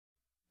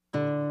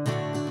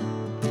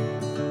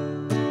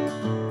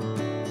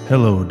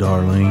Hello,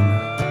 Darlene.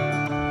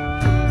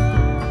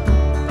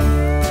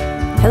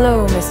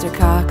 Hello, Mr.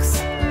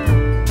 Cox.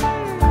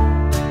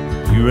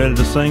 You ready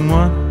to sing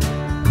one?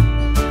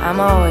 I'm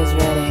always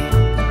ready.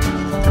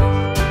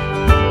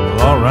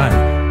 Well, all right.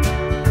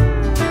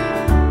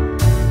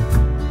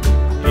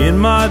 In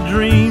my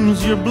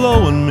dreams, you're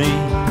blowing me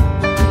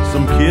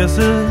some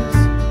kisses.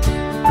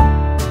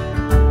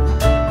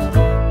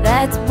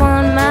 That's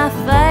one of my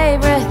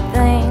favorite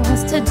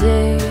things to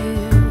do.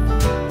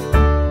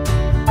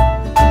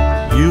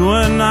 You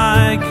and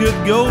I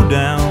could go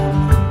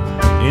down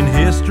in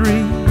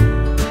history.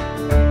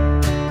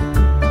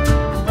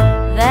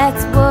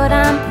 That's what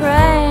I'm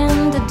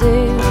praying to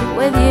do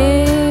with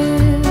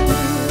you.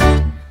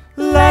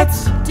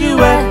 Let's do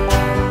it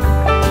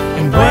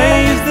in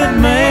ways that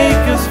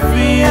make us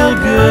feel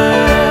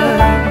good.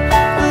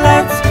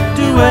 Let's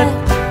do it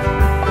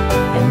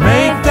and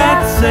make that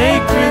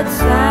sacred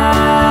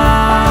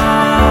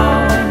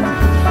sound.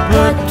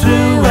 Put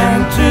two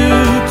and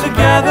two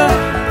together,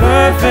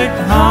 perfect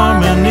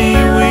harmony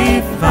we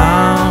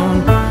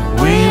found.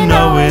 We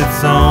know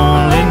it's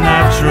only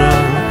natural.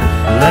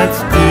 Let's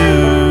do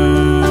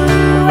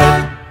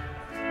it.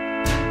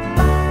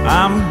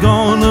 I'm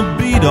gonna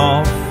beat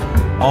off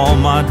all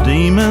my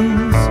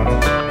demons.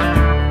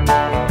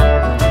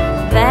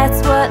 That's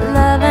what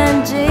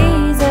loving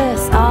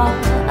Jesus all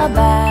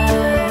about.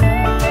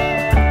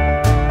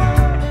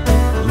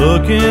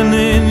 Looking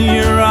in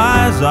your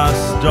eyes, I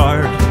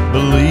start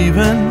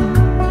believing.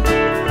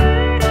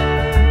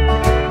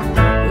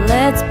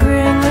 Let's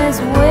bring this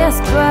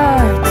whisper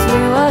to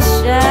a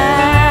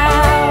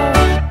shout.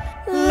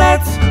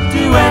 Let's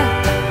do it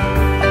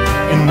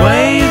in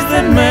ways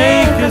that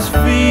make us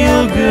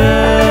feel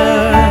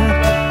good.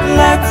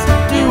 Let's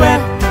do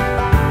it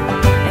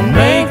and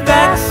make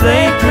that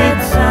sacred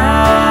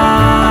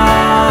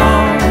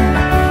sound.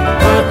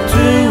 Put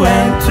two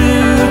and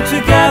two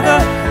together,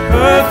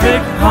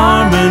 perfect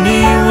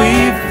harmony we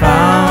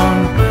found.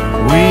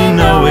 We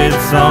know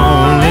it's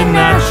only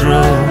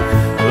natural.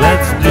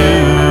 Let's do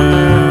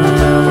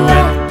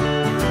it.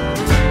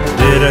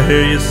 Did I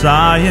hear you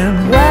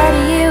sighing? What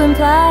are you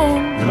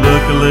implying? You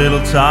look a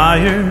little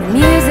tired. The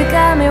music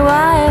got me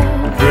wired.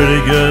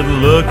 Pretty good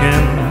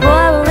looking.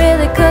 Boy, we're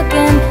really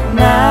cooking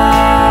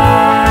now.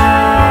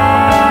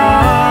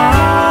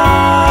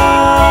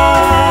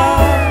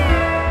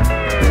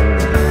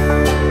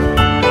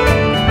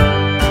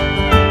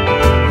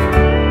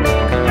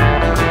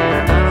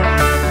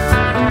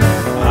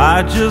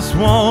 I just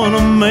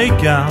wanna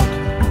make out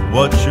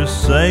what you're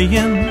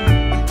saying.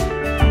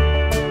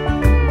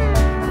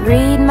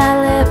 Read my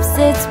lips,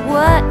 it's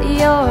what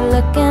you're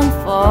looking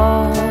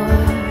for.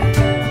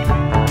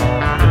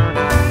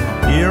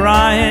 Here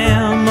I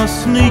am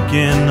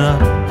sneaking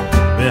up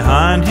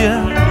behind you.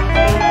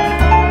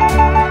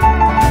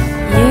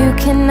 You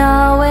can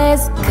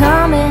always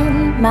come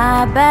in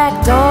my back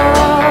door.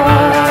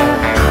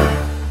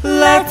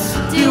 Let's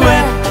do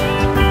it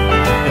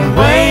in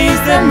ways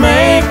that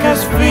make